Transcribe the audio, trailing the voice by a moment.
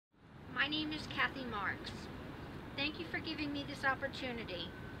name is Kathy Marks. Thank you for giving me this opportunity,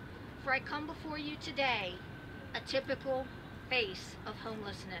 for I come before you today, a typical face of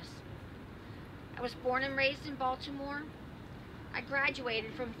homelessness. I was born and raised in Baltimore. I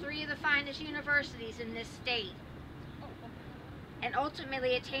graduated from 3 of the finest universities in this state, and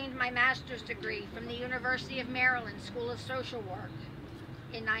ultimately attained my master's degree from the University of Maryland School of Social Work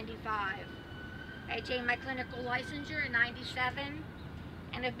in '95. I attained my clinical licensure in '97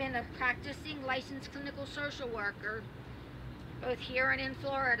 and have been a practicing licensed clinical social worker both here and in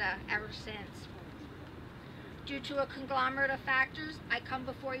Florida ever since. Due to a conglomerate of factors, I come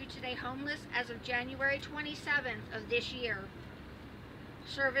before you today homeless as of January 27th of this year.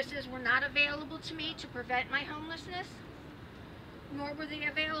 Services were not available to me to prevent my homelessness, nor were they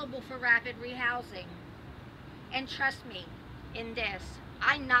available for rapid rehousing. And trust me in this,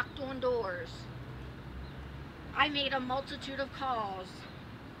 I knocked on doors. I made a multitude of calls,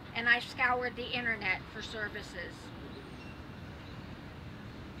 and I scoured the internet for services.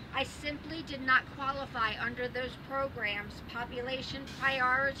 I simply did not qualify under those programs' population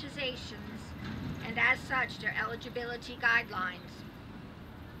prioritizations, and as such, their eligibility guidelines.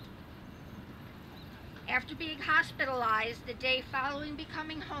 After being hospitalized the day following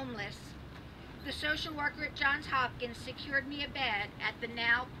becoming homeless, the social worker at Johns Hopkins secured me a bed at the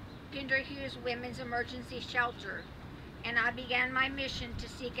now Pinderhughes Women's Emergency Shelter, and I began my mission to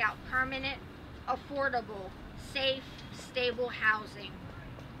seek out permanent, affordable, safe, stable housing.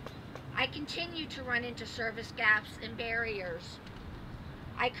 I continue to run into service gaps and barriers.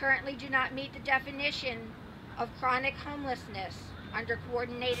 I currently do not meet the definition of chronic homelessness under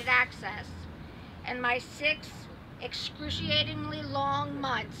coordinated access, and my 6 excruciatingly long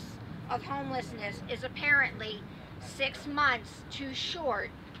months of homelessness is apparently 6 months too short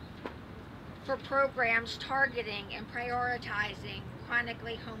for programs targeting and prioritizing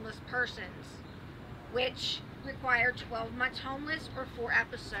chronically homeless persons, which require 12 months homeless or 4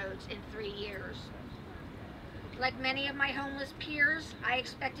 episodes in 3 years. Like many of my homeless peers, I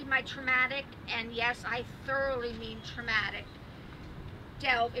expected my traumatic, and yes, I thoroughly mean traumatic,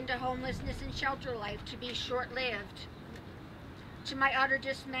 delve into homelessness and shelter life to be short-lived. To my utter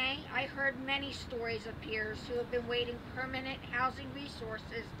dismay, I heard many stories of peers who have been waiting permanent housing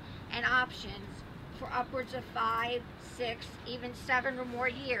resources and options for upwards of 5, 6, even 7 or more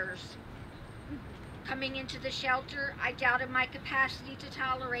years. Coming into the shelter, I doubted my capacity to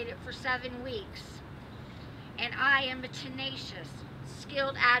tolerate it for 7 weeks. And I am a tenacious,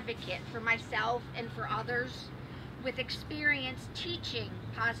 skilled advocate for myself and for others, with experience teaching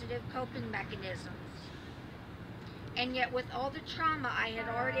positive coping mechanisms. And yet with all the trauma I had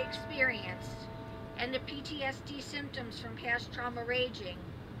already experienced and the PTSD symptoms from past trauma raging,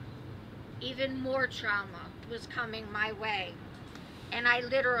 even more trauma was coming my way, and I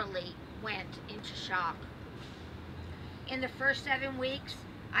literally went into shock. In the first 7 weeks,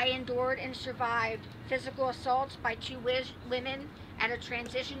 I endured and survived physical assaults by 2 women at a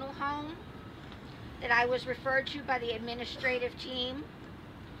transitional home that I was referred to by the administrative team.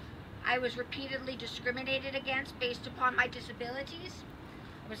 I was repeatedly discriminated against based upon my disabilities.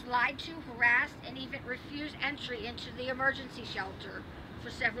 I was lied to, harassed, and even refused entry into the emergency shelter for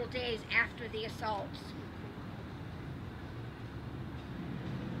several days after the assaults.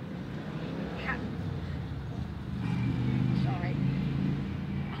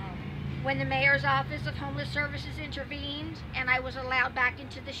 When the Mayor's Office of Homeless Services intervened and I was allowed back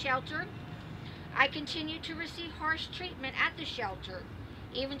into the shelter, I continued to receive harsh treatment at the shelter,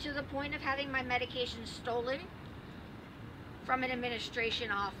 even to the point of having my medication stolen from an administration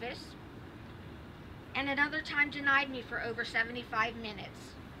office, and another time denied me for over 75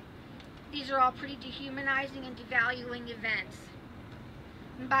 minutes. These are all pretty dehumanizing and devaluing events.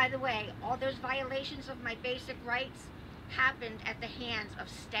 And by the way, all those violations of my basic rights happened at the hands of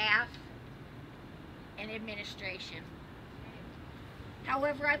staff and administration.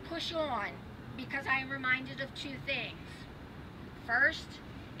 However, I push on because I am reminded of 2 things. First,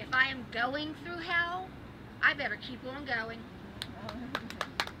 if I am going through hell, I better keep on going.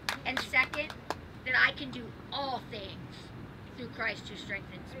 And second, that I can do all things through Christ who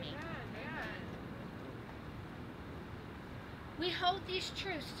strengthens me. We hold these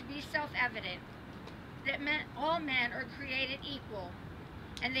truths to be self-evident, that all men are created equal,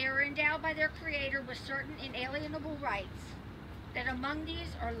 and they are endowed by their Creator with certain inalienable rights, that among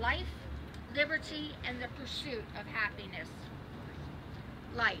these are life, liberty, and the pursuit of happiness.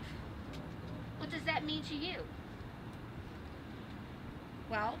 Life. What does that mean to you?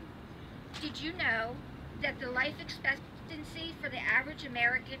 Well, did you know that the life expectancy for the average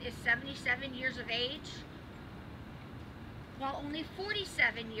American is 77 years of age? while only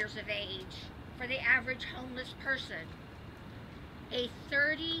 47 years of age for the average homeless person. A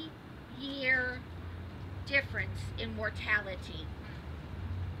 30-year difference in mortality.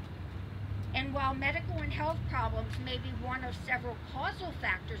 And while medical and health problems may be one of several causal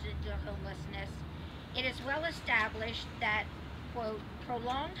factors into homelessness, it is well established that, quote,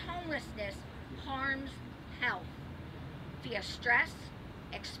 prolonged homelessness harms health via stress,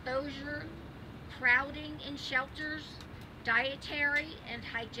 exposure, crowding in shelters, dietary and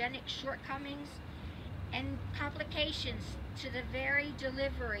hygienic shortcomings, and complications to the very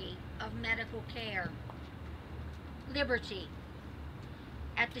delivery of medical care. Liberty.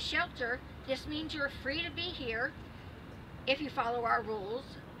 At the shelter, this means you're free to be here if you follow our rules,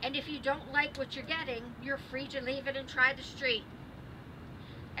 and if you don't like what you're getting, you're free to leave it and try the street.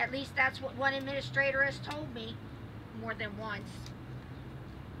 At least that's what one administrator has told me more than once.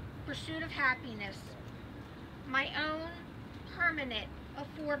 Pursuit of happiness. My own permanent,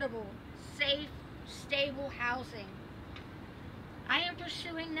 affordable, safe, stable housing. I am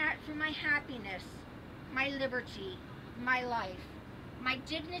pursuing that for my happiness, my liberty, my life, my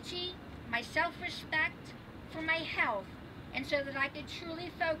dignity, my self-respect, for my health, and so that I can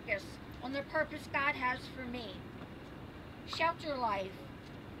truly focus on the purpose God has for me. Shelter life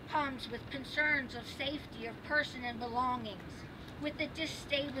comes with concerns of safety of person and belongings, with the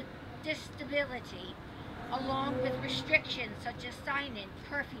disstability, along with restrictions such as sign-in,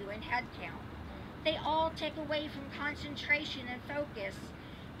 curfew, and head count. They all take away from concentration and focus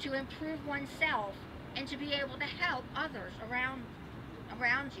to improve oneself and to be able to help others around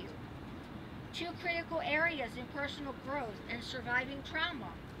you. Two critical areas in personal growth and surviving trauma.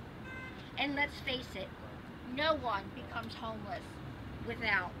 And let's face it, no one becomes homeless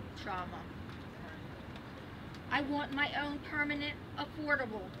without trauma. I want my own permanent,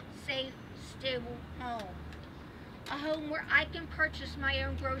 affordable, safe, stable home. A home where I can purchase my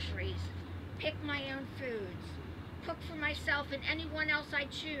own groceries, pick my own foods, cook for myself and anyone else I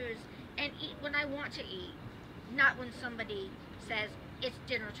choose, and eat when I want to eat, not when somebody says, it's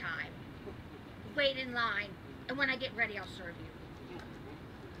dinner time. Wait in line, and when I get ready, I'll serve you.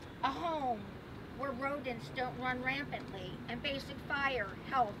 A home where rodents don't run rampantly and basic fire,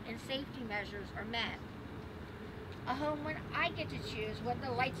 health, and safety measures are met. A home where I get to choose when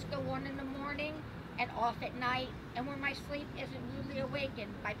the lights go on in the morning and off at night, and where my sleep isn't rudely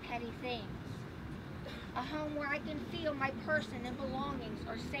awakened by petty things. A home where I can feel my person and belongings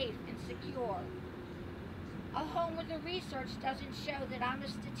are safe and secure. A home where the research doesn't show that I'm a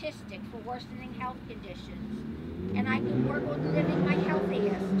statistic for worsening health conditions, and I can work on living my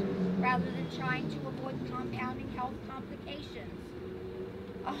healthiest rather than trying to avoid compounding health complications.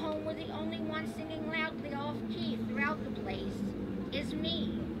 A home where the only one singing loudly off-key throughout the place is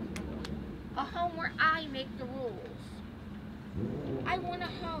me. A home where I make the rules. I want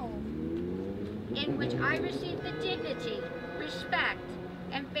a home in which I receive the dignity, respect,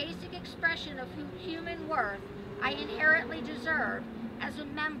 and basic expression of human worth I inherently deserve as a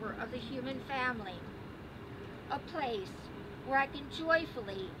member of the human family. A place where I can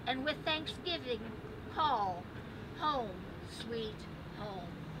joyfully and with thanksgiving call home, sweet home.